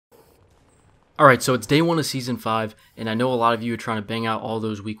Alright, so it's day 1 of Season 5, and I know a lot of you are trying to bang out all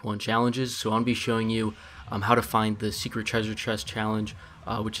those Week 1 challenges, so I'm going to be showing you how to find the Secret Treasure Chest Challenge,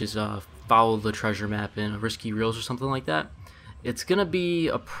 which is follow the treasure map in Risky Reels or something like that. It's going to be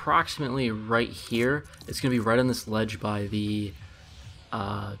approximately right here. It's going to be right on this ledge by the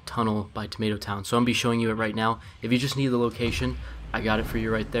tunnel by Tomato Town, so I'm going to be showing you it right now. If you just need the location, I got it for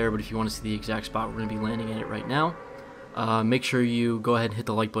you right there, but if you want to see the exact spot, we're going to be landing in it right now. Make sure you go ahead and hit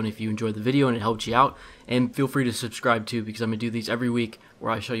the like button if you enjoyed the video and it helped you out, and feel free to subscribe too, because I'm going to do these every week where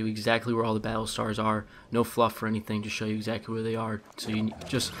I show you exactly where all the battle stars are. No fluff or anything, just show you exactly where they are, so you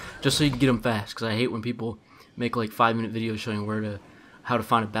just so you can get them fast, because I hate when people make like 5-minute videos showing how to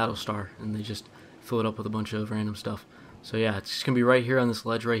find a battle star and they just fill it up with a bunch of random stuff. So yeah, it's just going to be right here on this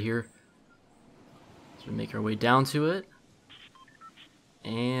ledge right here. So we make our way down to it,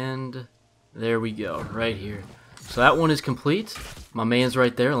 and there we go, right here. So that one is complete. My man's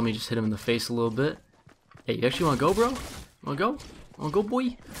right there. Let me just hit him in the face a little bit. Hey, you actually want to go, bro? Want to go? Want to go,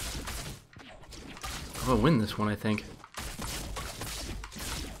 boy? I'm going to win this one, I think.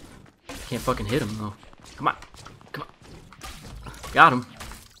 Can't fucking hit him, though. Come on. Come on. Got him.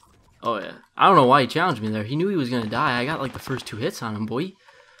 Oh, yeah. I don't know why he challenged me there. He knew he was going to die. I got like the first 2 hits on him, boy. You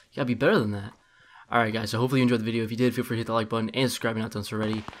got to be better than that. Alright guys, so hopefully you enjoyed the video. If you did, feel free to hit the like button and subscribe if you're not done so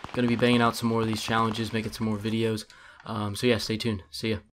already. Going to be banging out some more of these challenges, making some more videos. So yeah, stay tuned. See ya.